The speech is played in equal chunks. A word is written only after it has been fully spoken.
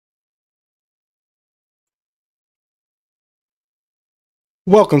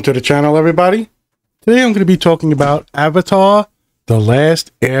Welcome to the channel, everybody. Today I'm going to be talking about Avatar: The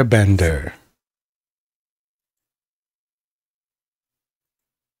Last Airbender.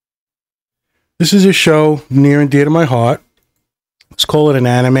 This is a show near and dear to my heart. Let's call it an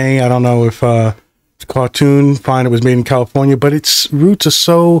anime. I don't know if it's a cartoon. Fine, it was made in California, but its roots are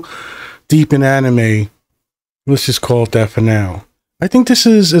so deep in anime. Let's just call it that for now. I think this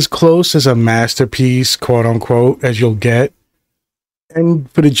is as close as a masterpiece, quote unquote, as you'll get.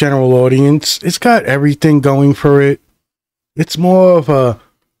 And for the general audience, it's got everything going for it. It's more of a,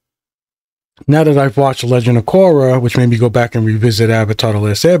 now that I've watched Legend of Korra, which made me go back and revisit Avatar: The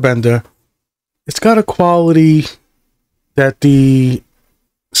Last Airbender, it's got a quality that the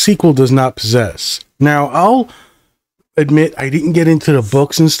sequel does not possess. Now, I'll admit I didn't get into the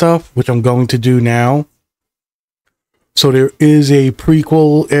books and stuff, which I'm going to do now. So there is a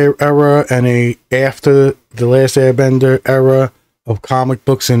prequel era and a after The Last Airbender era of comic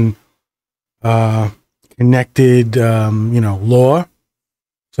books and connected lore.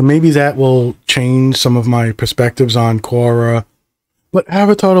 So maybe that will change some of my perspectives on Korra. But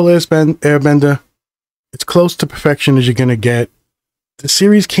Avatar: The Last Airbender, it's close to perfection as you're gonna get. The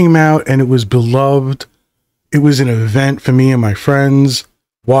series came out and it was beloved. It was an event for me and my friends,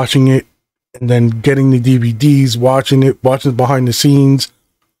 watching it and then getting the DVDs, watching behind the scenes.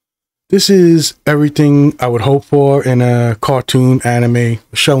 This is everything I would hope for in a cartoon, anime,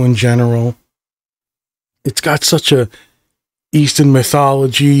 show in general. It's got such a Eastern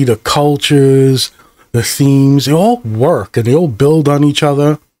mythology, the cultures, the themes, they all work and they all build on each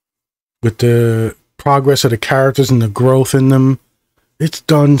other with the progress of the characters and the growth in them. It's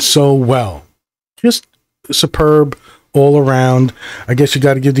done so well. Just superb all around. I guess you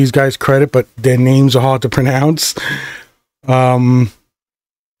got to give these guys credit, but their names are hard to pronounce.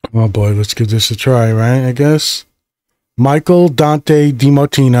 Oh boy, let's give this a try, right? I guess. Michael Dante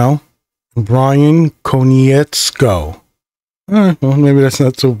DiMartino and Brian Konietzko. Well, maybe that's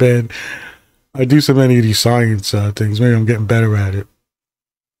not so bad. I do so many of these science things. Maybe I'm getting better at it.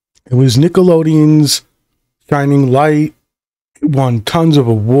 It was Nickelodeon's shining light. It won tons of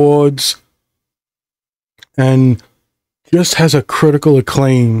awards. And just has a critical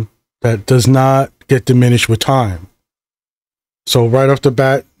acclaim that does not get diminished with time. So right off the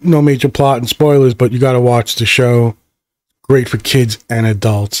bat, no major plot and spoilers, but you got to watch the show. Great for kids and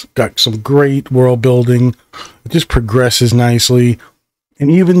adults. Got some great world building. It just progresses nicely. And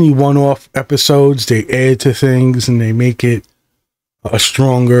even the one-off episodes, they add to things and they make it a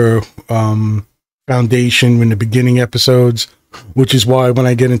stronger foundation in the beginning episodes, which is why when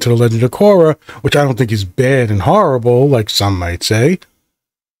I get into The Legend of Korra, which I don't think is bad and horrible, like some might say,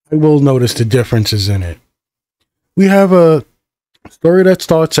 I will notice the differences in it. We have a story that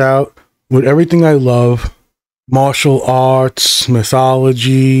starts out with everything I love: martial arts,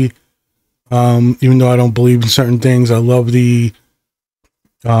 mythology. Even though I don't believe in certain things, I love the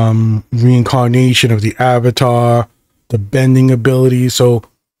reincarnation of the Avatar, the bending ability. So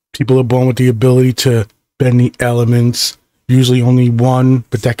people are born with the ability to bend the elements. Usually only one,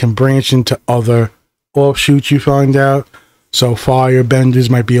 but that can branch into other offshoots, you find out. So fire benders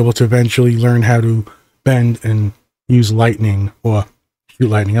might be able to eventually learn how to bend and use lightning or shoot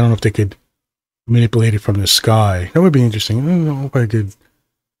lightning. I don't know if they could manipulate it from the sky. That would be interesting. I don't know if I could.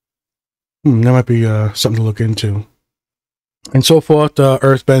 That might be something to look into. And so forth.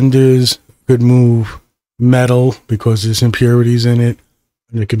 Earthbenders could move metal because there's impurities in it.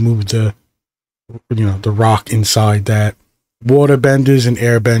 And they could move the rock inside that. Waterbenders and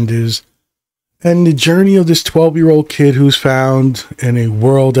airbenders. And the journey of this 12-year-old kid who's found in a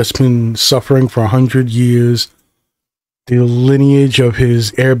world that's been suffering for 100 years. The lineage of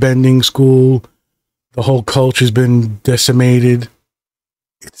his airbending school, the whole culture's been decimated.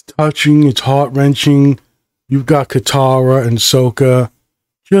 It's touching, it's heart-wrenching. You've got Katara and Sokka,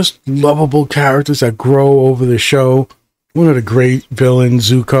 just lovable characters that grow over the show. One of the great villains,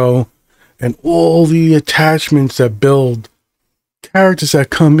 Zuko, and all the attachments that build. Characters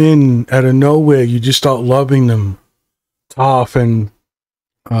that come in out of nowhere, you just start loving them. Toph and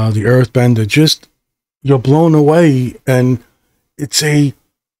the Earthbender, just you're blown away, and it's a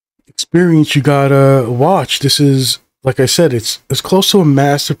experience you gotta watch. This is, like I said, it's as close to a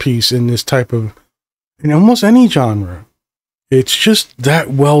masterpiece in this type of, in almost any genre. It's just that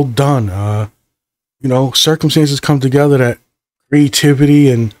well done. Circumstances come together that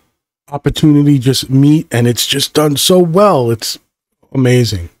creativity and opportunity just meet, and it's just done so well. It's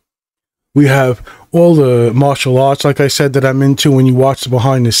amazing. We have all the martial arts, like I said, that I'm into. When you watch the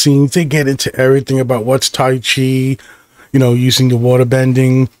behind the scenes, they get into everything about what's Tai Chi, using the water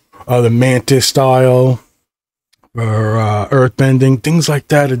bending, the mantis style, or earthbending, things like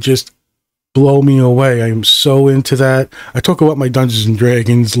that are just blow me away. I am so into that. I talk about my Dungeons and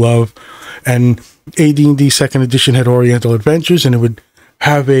Dragons love, and AD&D second edition had Oriental Adventures, and it would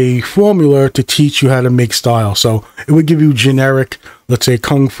have a formula to teach you how to make style. So it would give you generic, let's say,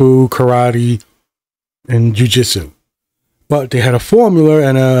 kung fu, karate, and jiu-jitsu. But they had a formula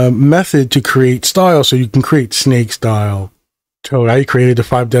and a method to create style, so you can create snake style. So I created the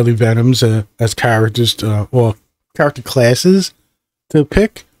 5 deadly venoms as characters, or character classes to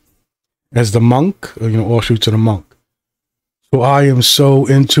pick as the monk, offshoots of the monk. So I am so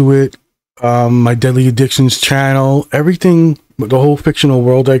into it. My Deadly Addictions channel, everything, the whole fictional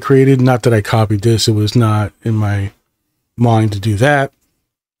world I created, not that I copied this, it was not in my mind to do that.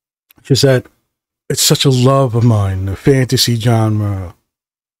 Just that it's such a love of mine, the fantasy genre.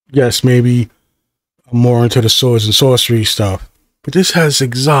 Yes, maybe I'm more into the swords and sorcery stuff, but this has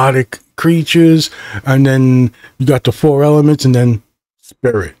exotic creatures, and then you got the 4 elements, and then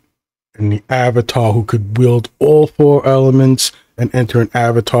spirit, and the avatar who could wield all 4 elements and enter an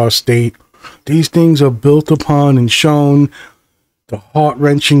avatar state. These things are built upon and shown, the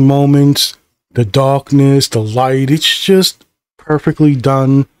heart-wrenching moments, the darkness, the light. It's just perfectly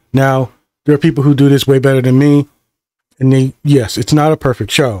done. Now, there are people who do this way better than me, and yes, it's not a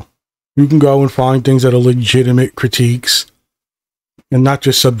perfect show. You can go and find things that are legitimate critiques and not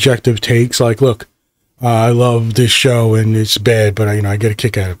just subjective takes like, look, I love this show and it's bad, but I get a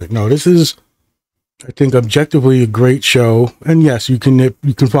kick out of it. No, this is, I think, objectively a great show. And yes, you can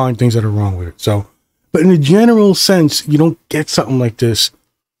find things that are wrong with it. So, but in a general sense, you don't get something like this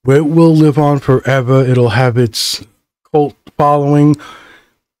where it will live on forever. It'll have its cult following.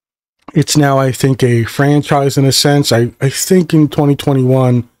 It's now, I think, a franchise in a sense. I think in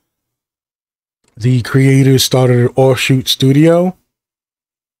 2021, the creators started an offshoot studio.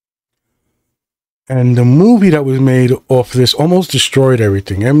 And the movie that was made off this almost destroyed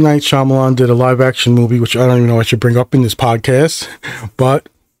everything. M. Night Shyamalan did a live-action movie, which I don't even know I should bring up in this podcast, but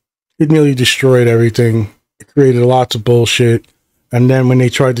it nearly destroyed everything. It created lots of bullshit. And then when they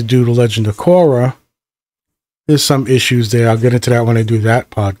tried to do The Legend of Korra, there's some issues there. I'll get into that when I do that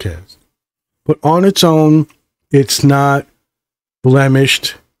podcast. But on its own, it's not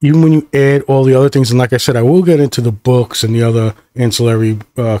blemished. Even when you add all the other things, and like I said, I will get into the books and the other ancillary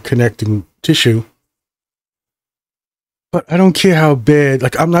connecting tissue. But I don't care how bad,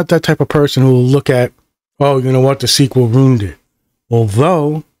 like, I'm not that type of person who will look at, oh, you know what, the sequel ruined it.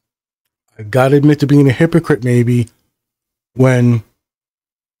 Although, I gotta admit to being a hypocrite maybe, when,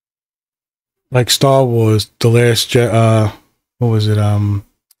 like Star Wars, The Last Jedi, what was it,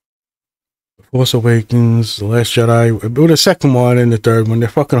 Force Awakens, The Last Jedi, but the second one and the third one, they're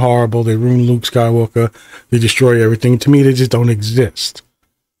fucking horrible, they ruin Luke Skywalker, they destroy everything. To me, they just don't exist.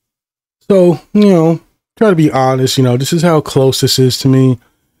 So, try to be honest, this is how close this is to me.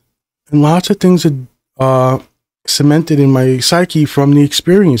 And lots of things are cemented in my psyche from the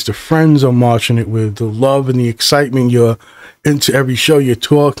experience. The friends I'm watching it with, the love and the excitement, you're into every show, you're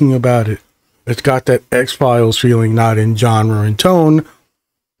talking about it. It's got that X-Files feeling, not in genre and tone,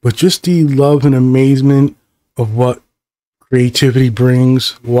 but just the love and amazement of what creativity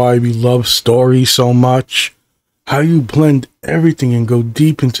brings, why we love stories so much, how you blend everything and go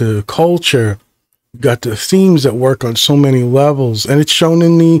deep into the culture. You got the themes that work on so many levels, and it's shown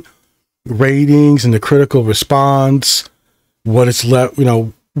in the ratings and the critical response, what it's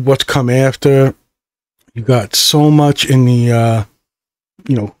what's come after. You got so much in the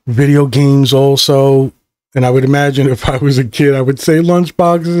video games also. And I would imagine if I was a kid, I would say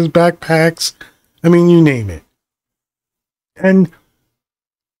lunchboxes, backpacks, I mean, you name it. And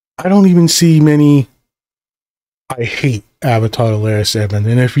I don't even see many I hate Avatar: The Last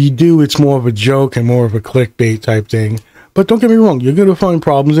Airbender. And if you do, it's more of a joke and more of a clickbait type thing. But don't get me wrong, you're going to find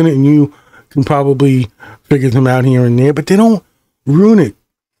problems in it, and you can probably figure them out here and there, but they don't ruin it.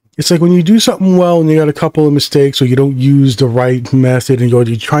 It's like when you do something well and you got a couple of mistakes, or you don't use the right method, and you're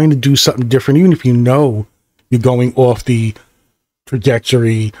trying to do something different, even if you know you're going off the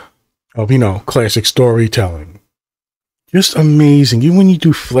trajectory of, classic storytelling. Just amazing. Even when you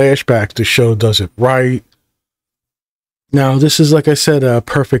do flashbacks, the show does it right. Now, this is, like I said, a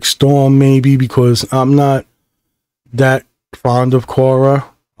perfect storm, maybe, because I'm not that fond of Korra.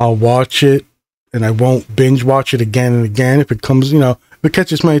 I'll watch it, and I won't binge watch it again and again. If it comes, if it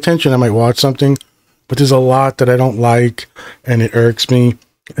catches my attention, I might watch something. But there's a lot that I don't like, and it irks me.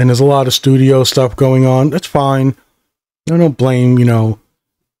 And there's a lot of studio stuff going on. That's fine. I don't blame,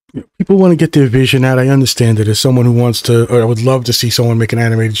 people want to get their vision out. I understand it. As someone who wants to, or I would love to see someone make an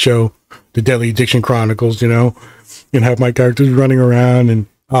animated show, The Deadly Addiction Chronicles, and have my characters running around, and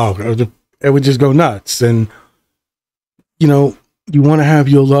it would just go nuts. And you know, you want to have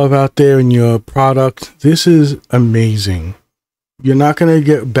your love out there in your product, this is amazing. You're not going to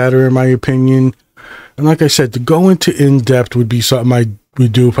get better, in my opinion. And like I said, to go into in-depth would be something I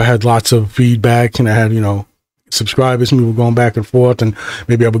would do if I had lots of feedback and I had, you know, subscribers and we were going back and forth, and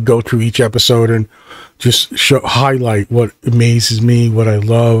maybe I would go through each episode and just highlight what amazes me, what I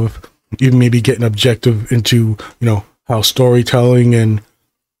love, even maybe get an objective into, you know, how storytelling and,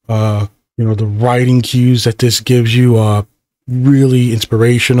 you know, the writing cues that this gives you are really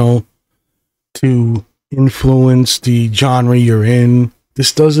inspirational to influence the genre you're in.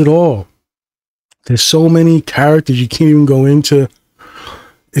 This does it all. There's so many characters you can't even go into.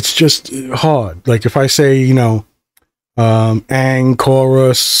 It's just hard. Like if I say, you know, Aang,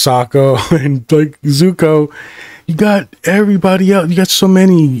 Korra, Sokka, and like Zuko, you got everybody else. You got so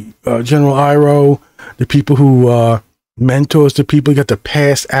many, General Iroh, the people who mentors the people. You got the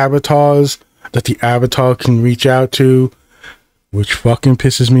past avatars that the avatar can reach out to, which fucking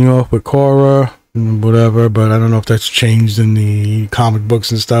pisses me off with Korra and whatever, but I don't know if that's changed in the comic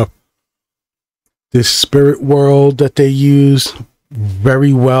books and stuff. This spirit world that they use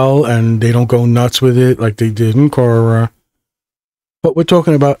very well, and they don't go nuts with it like they did in Korra. But we're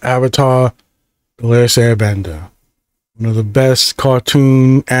talking about Avatar, The Last Airbender. One of the best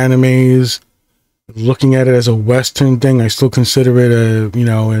cartoon animes. Looking at it as a Western thing, I still consider it a, you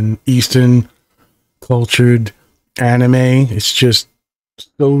know, an Eastern cultured anime. It's just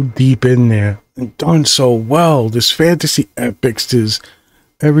so deep in there and done so well. There's fantasy epics, there's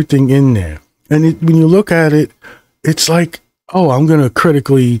everything in there. And when you look at it, it's like, oh, I'm going to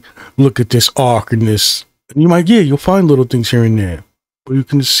critically look at this arc and this. And you might, yeah, you'll find little things here and there. But you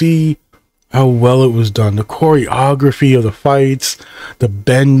can see how well it was done. The choreography of the fights, the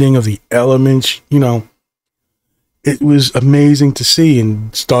bending of the elements, you know, it was amazing to see.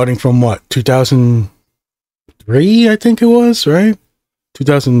 And starting from what, 2003, I think it was, right?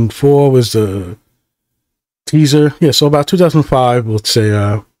 2004 was the teaser. Yeah, so about 2005, let's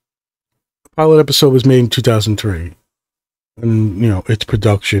say, pilot episode was made in 2003, and you know, its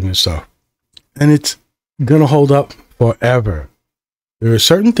production and stuff, and it's gonna hold up forever. There are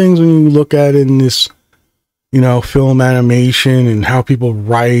certain things when you look at it in this, you know, film animation and how people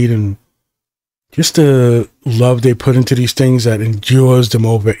write and just the love they put into these things that endures them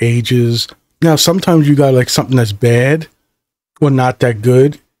over ages. Now, sometimes you got like something that's bad or not that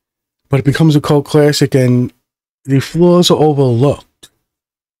good, but it becomes a cult classic and the flaws are overlooked.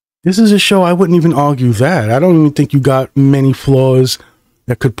 This is a show, I wouldn't even argue that. I don't even think you got many flaws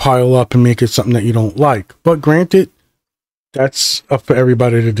that could pile up and make it something that you don't like. But granted, that's up for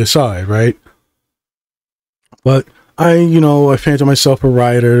everybody to decide, right? But you know, I fancy myself a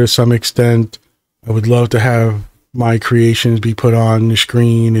writer to some extent. I would love to have my creations be put on the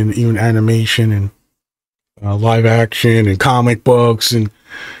screen and even animation and live action and comic books. And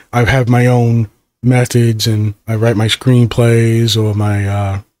I have my own methods and I write my screenplays or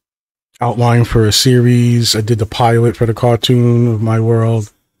my outline for a series. I did the pilot for the cartoon of my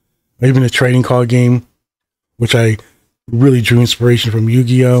world, even a trading card game, which I really drew inspiration from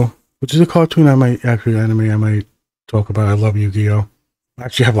Yu-Gi-Oh, which is a cartoon I might actually anime I might talk about. I love Yu-Gi-Oh. I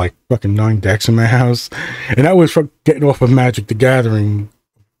actually have like fucking 9 decks in my house, and I was from getting off of Magic the Gathering.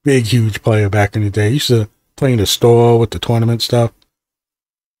 Big, huge player back in the day. I used to play in the store with the tournament stuff.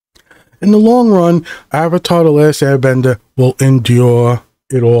 In the long run, Avatar: The Last Airbender will endure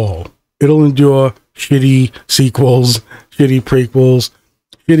it all. It'll endure shitty sequels, shitty prequels,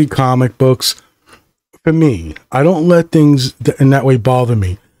 shitty comic books. For me, I don't let things in that way bother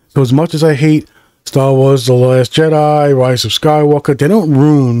me. So as much as I hate Star Wars: The Last Jedi, Rise of Skywalker, they don't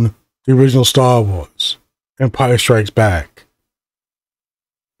ruin the original Star Wars, Empire Strikes Back,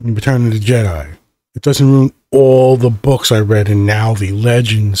 and Return of the Jedi. It doesn't ruin all the books I read in now the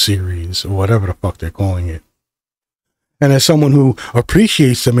Legend series, or whatever the fuck they're calling it. And as someone who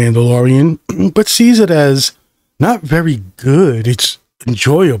appreciates The Mandalorian, but sees it as not very good, it's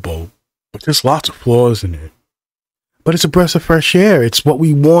enjoyable, but there's lots of flaws in it. But it's a breath of fresh air. It's what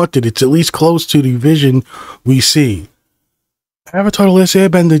we wanted. It's at least close to the vision we see. Avatar: The Last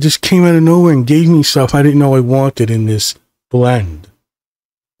Airbender just came out of nowhere and gave me stuff I didn't know I wanted in this blend.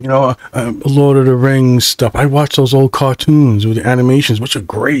 You know, Lord of the Rings stuff. I watched those old cartoons with the animations, which are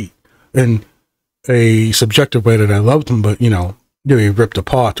great. And a subjective way that I loved them, but, you know, they were ripped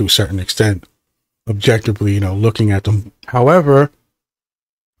apart to a certain extent, objectively, you know, looking at them. However,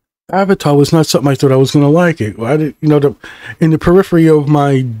 Avatar was not something I thought I was going to like it. I didn't, you know, in the periphery of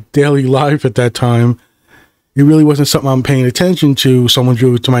my daily life at that time, it really wasn't something I'm paying attention to. Someone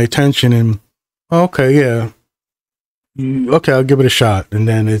drew it to my attention and, okay, yeah. Okay, I'll give it a shot. And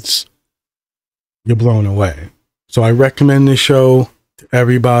then you're blown away. So I recommend this show to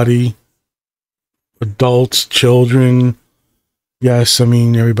everybody, adults, children. Yes, I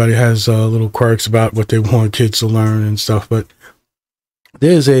mean, everybody has little quirks about what they want kids to learn and stuff, but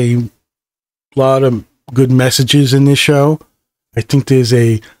there's a lot of good messages in this show. I think there's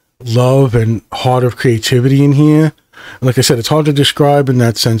a love and heart of creativity in here. Like I said, it's hard to describe in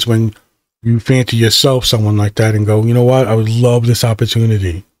that sense when you fancy yourself someone like that and go, you know what, I would love this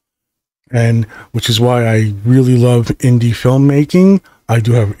opportunity. And which is why I really love indie filmmaking. I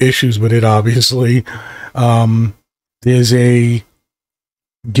do have issues with it, obviously. There's a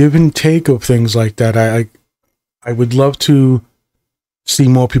give and take of things like that. I would love to see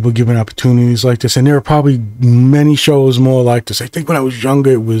more people given opportunities like this. And there are probably many shows more like this. I think when I was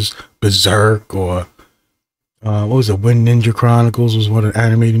younger, it was Berserk, or what was it? When Ninja Chronicles was what, an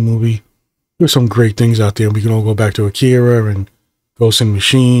animated movie. There's some great things out there. We can all go back to Akira and Ghost in the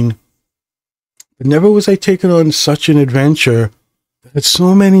Machine. But never was I taken on such an adventure that had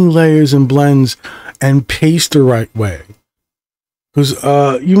so many layers and blends and paced the right way. Because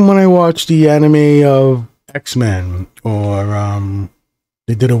even when I watched the anime of X-Men, or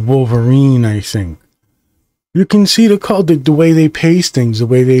they did a Wolverine, I think, you can see the way they pace things, the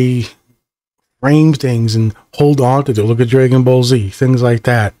way they frame things and hold on to it. Look at Dragon Ball Z, things like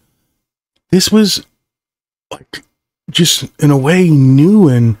that. This was like just in a way new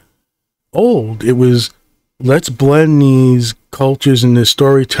and old. It was, let's blend these cultures and this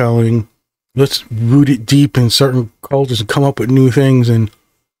storytelling. Let's root it deep in certain cultures and come up with new things. And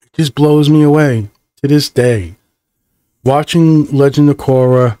it just blows me away to this day. Watching Legend of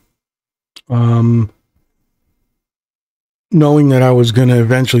Korra, knowing that I was going to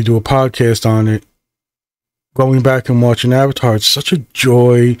eventually do a podcast on it, going back and watching Avatar, it's such a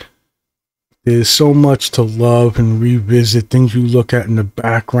joy. There's so much to love and revisit, things you look at in the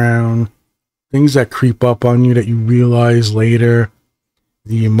background, things that creep up on you that you realize later,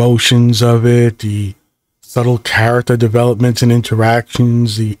 the emotions of it, the subtle character developments and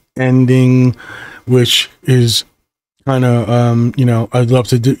interactions, the ending, which is kind of, you know, I'd love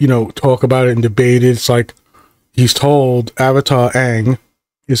to do, you know, talk about it and debate it. It's like he's told, Avatar Aang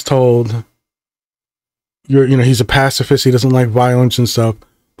is told, you know, he's a pacifist, he doesn't like violence and stuff.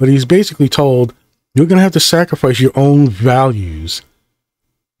 But he's basically told, you're going to have to sacrifice your own values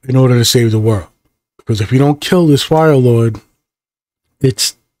in order to save the world. Because if you don't kill this Fire Lord,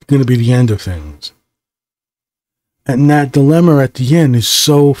 it's going to be the end of things. And that dilemma at the end is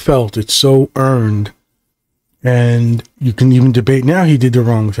so felt. It's so earned. And you can even debate now he did the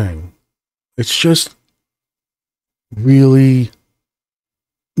wrong thing. It's just really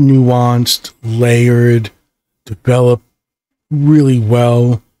nuanced, layered, developed really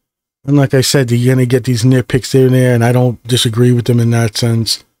well. And like I said, you're going to get these nitpicks here and there, and I don't disagree with them in that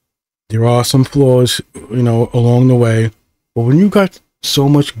sense. There are some flaws, you know, along the way. But when you got so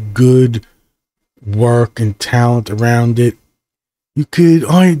much good work and talent around it, you could,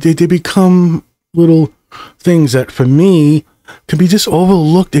 they become little things that for me can be just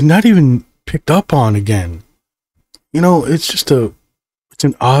overlooked and not even picked up on again. You know, it's just it's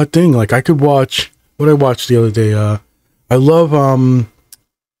an odd thing. Like I could watch what I watched the other day. I love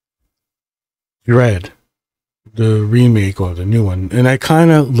Dredd, the remake or the new one, and I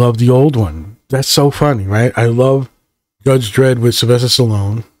kind of love the old one. That's so funny, right? I love Judge Dredd with Sylvester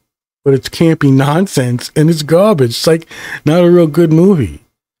Stallone, but it's campy nonsense and it's garbage. It's like not a real good movie.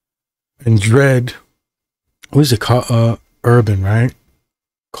 And Dredd, what is it called? Urban, right?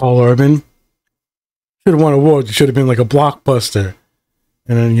 Carl Urban should have won awards. It should have been like a blockbuster.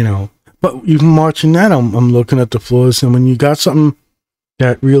 And then, you know, but even watching that, I'm looking at the flaws, and when you got something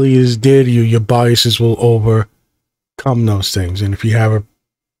that really is dear to you, your biases will overcome those things. And if you have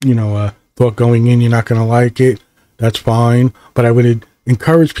a thought going in, you're not going to like it, that's fine. But I would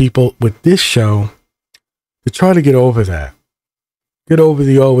encourage people with this show to try to get over that. Get over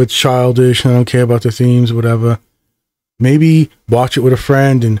it's childish, I don't care about the themes, whatever. Maybe watch it with a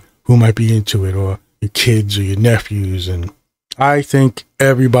friend and who might be into it, or your kids or your nephews. And I think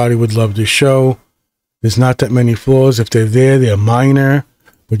everybody would love this show. There's not that many flaws. If they're there, they're minor.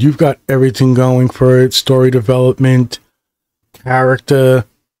 But you've got everything going for it. Story development, character,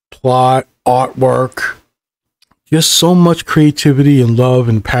 plot, artwork. Just so much creativity and love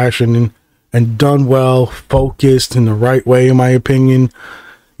and passion, and done well, focused in the right way, in my opinion.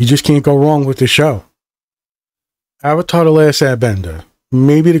 You just can't go wrong with the show. Avatar: The Last Airbender.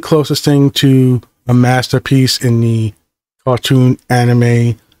 Maybe the closest thing to a masterpiece in the cartoon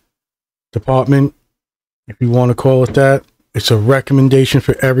anime department, if you want to call it that. It's a recommendation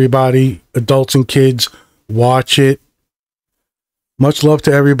for everybody, adults and kids. Watch it. Much love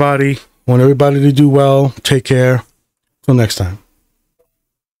to everybody. I want everybody to do well. Take care. Till next time.